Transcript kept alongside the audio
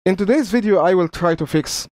In today's video, I will try to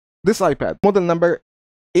fix this iPad, model number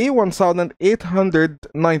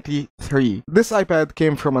A1893. This iPad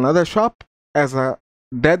came from another shop as a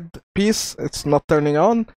dead piece. It's not turning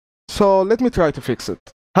on, so let me try to fix it.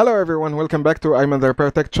 Hello everyone, welcome back to Ayman the Repair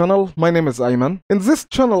Tech channel. My name is Ayman. In this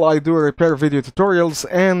channel I do repair video tutorials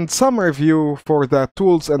and some review for the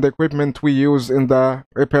tools and equipment we use in the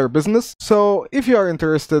repair business. So if you are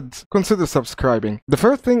interested, consider subscribing. The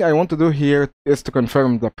first thing I want to do here is to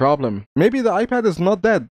confirm the problem. Maybe the iPad is not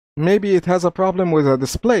dead. Maybe it has a problem with a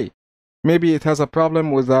display. Maybe it has a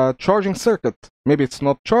problem with a charging circuit. Maybe it's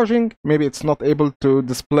not charging. Maybe it's not able to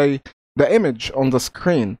display the image on the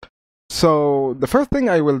screen. So the first thing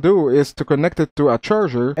I will do is to connect it to a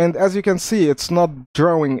charger, and as you can see it's not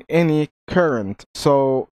drawing any current,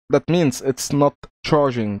 so that means it's not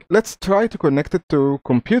charging. Let's try to connect it to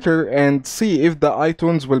computer and see if the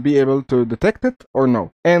iTunes will be able to detect it or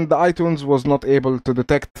no. And the iTunes was not able to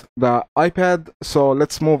detect the iPad, so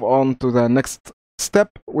let's move on to the next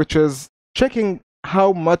step, which is checking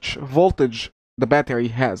how much voltage the battery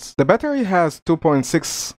has. The battery has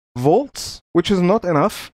 2.6 volts, which is not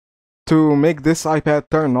enough to make this iPad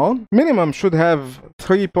turn on. Minimum should have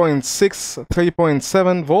 3.6,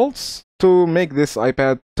 3.7 volts to make this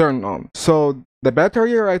iPad turn on. So the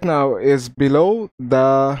battery right now is below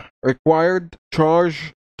the required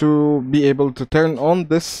charge to be able to turn on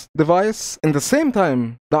this device. In the same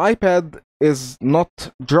time, the iPad is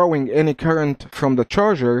not drawing any current from the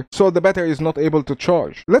charger, so the battery is not able to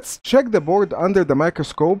charge. Let's check the board under the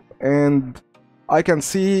microscope, and I can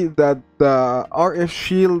see that the RF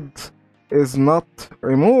shield is not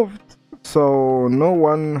removed, so no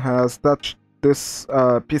one has touched this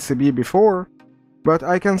PCB before, but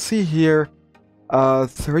I can see here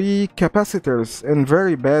 3 capacitors in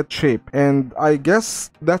very bad shape, and I guess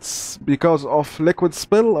that's because of liquid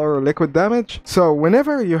spill or liquid damage. So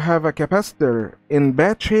whenever you have a capacitor in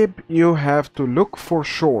bad shape, you have to look for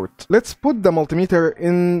short. Let's put the multimeter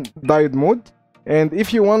in diode mode, and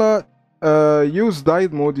if you wanna use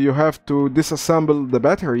diode mode, you have to disassemble the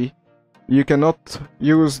battery. You cannot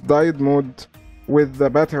use diode mode with the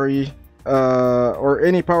battery or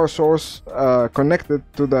any power source connected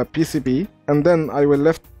to the PCB. And then I will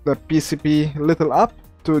lift the PCB little up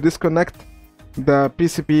to disconnect the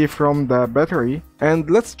PCB from the battery. And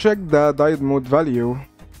let's check the diode mode value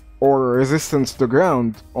or resistance to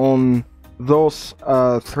ground on those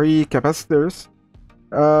 3 capacitors.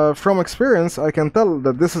 From experience, I can tell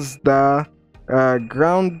that this is the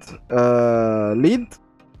ground lead,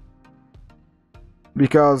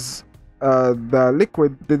 because the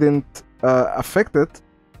liquid didn't affect it.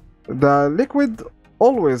 The liquid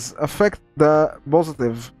always affects the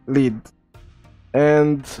positive lead,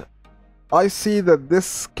 and I see that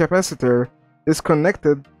this capacitor is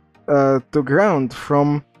connected to ground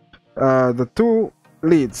from the 2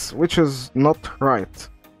 leads, which is not right.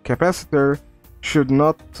 Capacitor should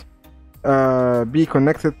not be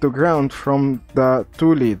connected to ground from the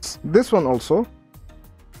 2 leads. This one also,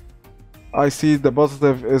 I see the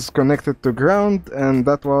positive is connected to ground, and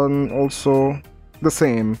that one also the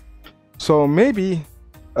same. So maybe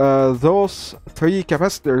those 3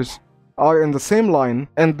 capacitors are in the same line,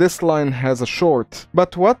 and this line has a short.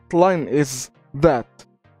 But what line is that?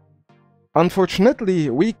 Unfortunately,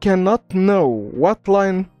 we cannot know what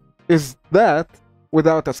line is that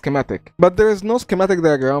without a schematic. But there is no schematic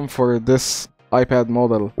diagram for this iPad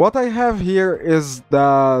model. What I have here is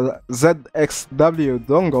the ZXW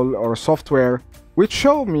dongle or software, which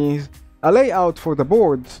show me a layout for the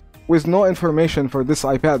board with no information for this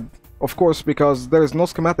iPad. Of course, because there is no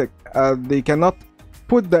schematic. They cannot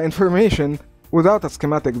put the information without a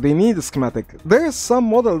schematic. They need a schematic. There is some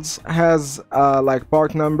models has like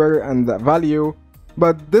part number and value,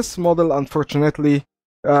 but this model, unfortunately,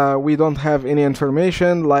 we don't have any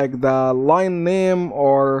information like the line name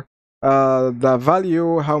or the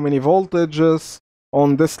value, how many voltages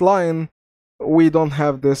on this line. We don't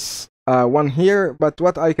have this one here, but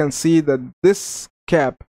what I can see that this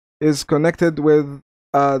cap is connected with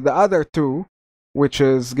the other 2, which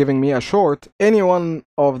is giving me a short. Any one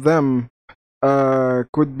of them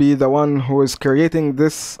could be the one who is creating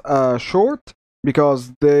this short,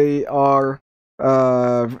 because they are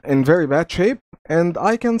in very bad shape. And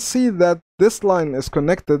I can see that this line is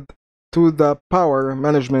connected to the power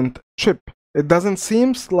management chip. It doesn't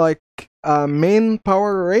seem like a main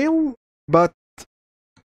power rail, but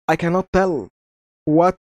I cannot tell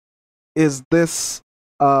what is this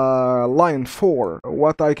line for.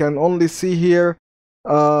 What I can only see here,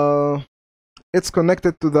 it's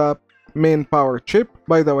connected to the main power chip.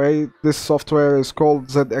 By the way, this software is called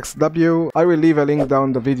ZXW. I will leave a link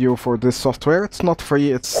down the video for this software. It's not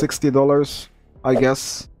free, it's $60, I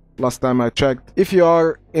guess, last time I checked. If you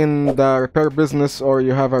are in the repair business or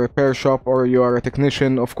you have a repair shop or you are a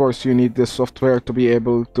technician, of course you need this software to be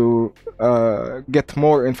able to get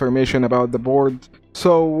more information about the board.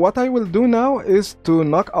 So what I will do now is to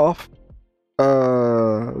knock off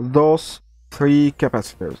those 3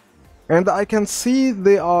 capacitors. And I can see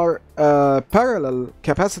they are parallel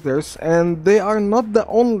capacitors, and they are not the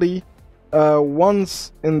only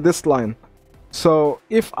ones in this line. So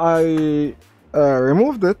if I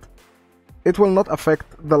removed it, it will not affect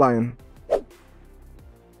the line.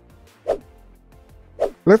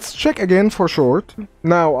 Let's check again for short.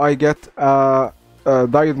 Now I get a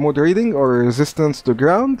diode mode reading or resistance to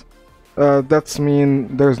ground. That's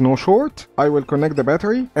mean there's no short. I will connect the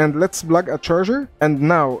battery and let's plug a charger, and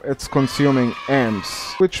now it's consuming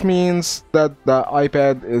amps, which means that the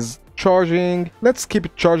iPad is charging. Let's keep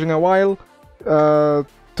it charging a while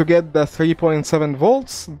to get the 3.7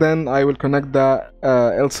 volts. Then I will connect the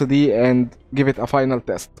LCD and give it a final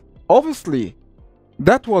test. Obviously,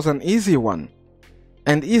 that was an easy one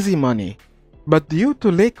and easy money, but due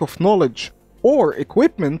to lack of knowledge or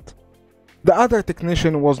equipment, the other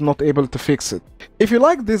technician was not able to fix it. If you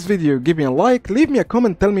liked this video, give me a like, leave me a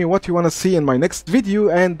comment, tell me what you want to see in my next video,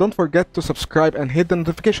 and don't forget to subscribe and hit the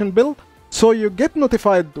notification bell so you get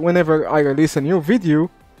notified whenever I release a new video.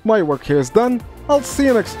 My work here is done. I'll see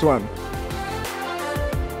you next one.